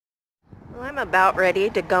Well, I'm about ready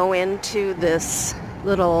to go into this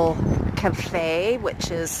little cafe, which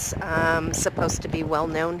is supposed to be well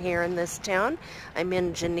known here in this town. I'm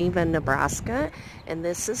in Geneva, Nebraska, and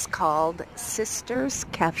this is called Sisters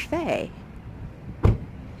Cafe.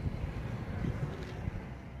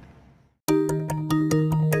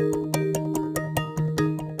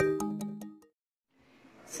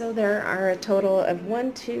 So there are a total of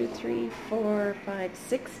 1, 2, 3, 4, 5,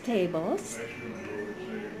 6 tables.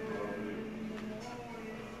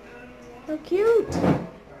 How cute!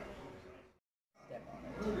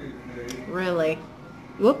 Really?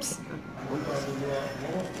 Whoops.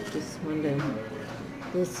 Just wanted.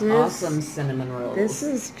 This is awesome cinnamon rolls. This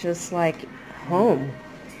is just like home.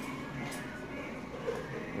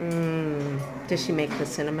 Does she make the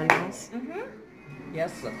cinnamon rolls? Mm-hmm.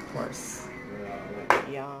 Yes, of course.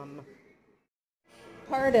 Yum.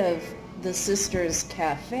 Part of the Sisters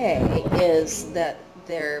Cafe is that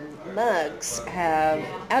their mugs have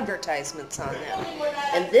advertisements on them.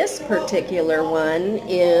 And this particular one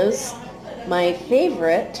is my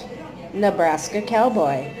favorite Nebraska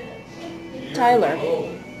cowboy, Tyler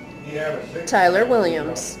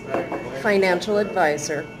Williams, financial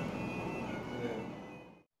advisor.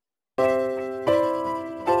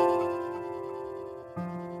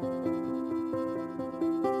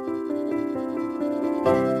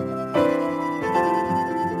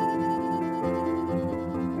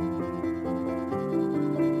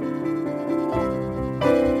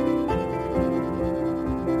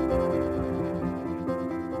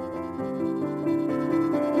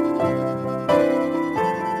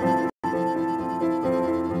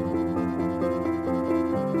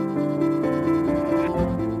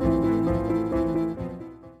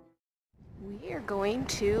 Going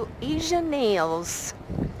to Asia Nails.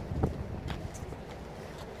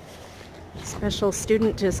 Special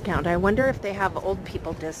student discount. I wonder if they have old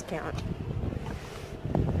people discount.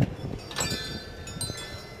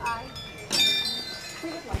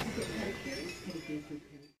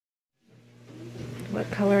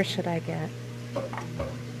 What color should I get?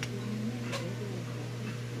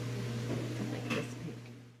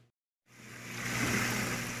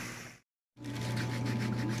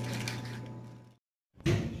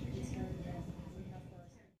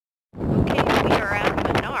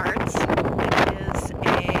 Menards, which is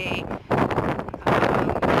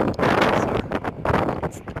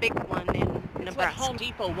it's the big one in Nebraska. It's what Home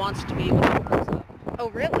Depot wants to be able to close up. Oh,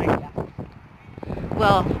 really? Yeah.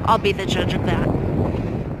 Well, I'll be the judge of that.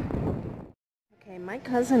 Okay, my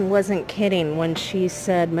cousin wasn't kidding when she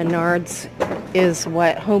said Menards is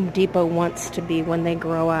what Home Depot wants to be when they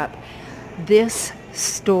grow up. This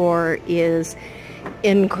store is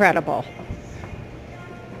incredible.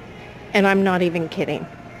 And I'm not even kidding.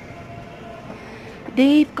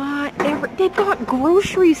 They've got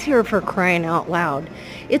groceries here, for crying out loud.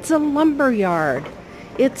 It's a lumber yard.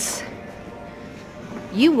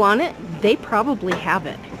 You want it? They probably have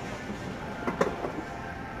it.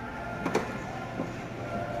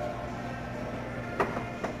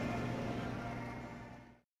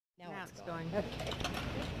 Now it's going. Okay.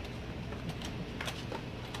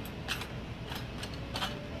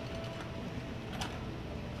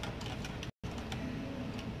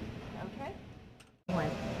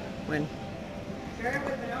 When? Share it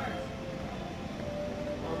with Menards.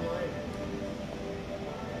 Online.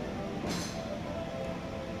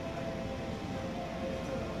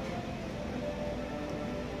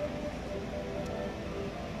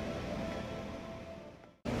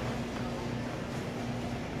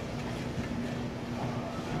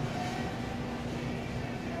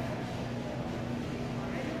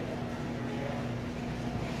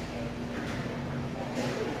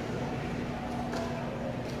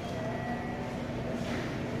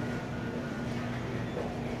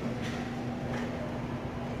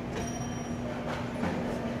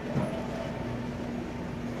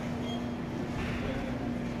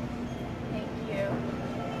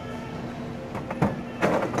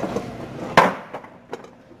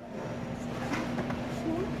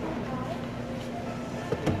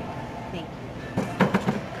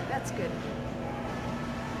 That's good.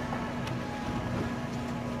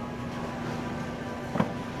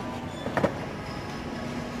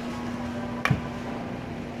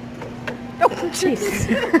 Oh, jeez.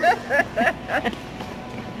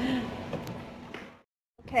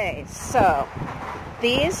 Okay, so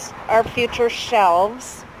these are future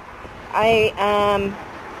shelves. I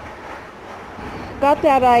got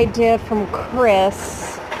that idea from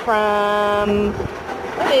Chris from,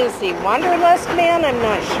 what is he, Wanderlust Man? I'm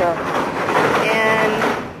not sure. And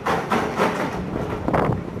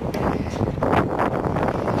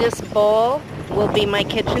this bowl will be my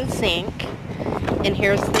kitchen sink. And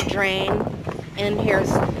here's the drain. And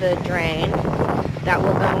here's the drain. That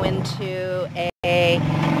will go into a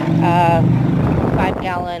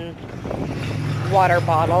 5-gallon water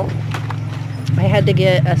bottle. I had to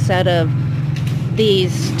get a set of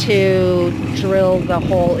these to drill the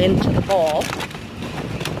hole into the bowl.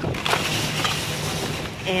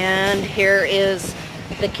 And here is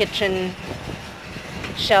the kitchen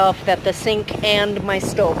shelf that the sink and my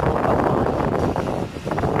stove will go on.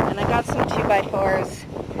 And I got some 2x4s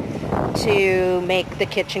to make the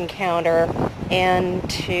kitchen counter and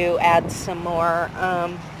to add some more.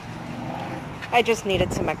 I just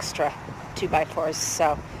needed some extra 2x4s,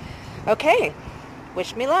 so okay,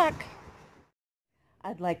 wish me luck.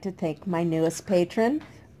 I'd like to thank my newest patron,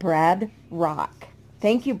 Brad Rock.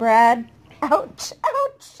 Thank you, Brad. Ouch,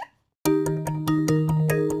 ouch.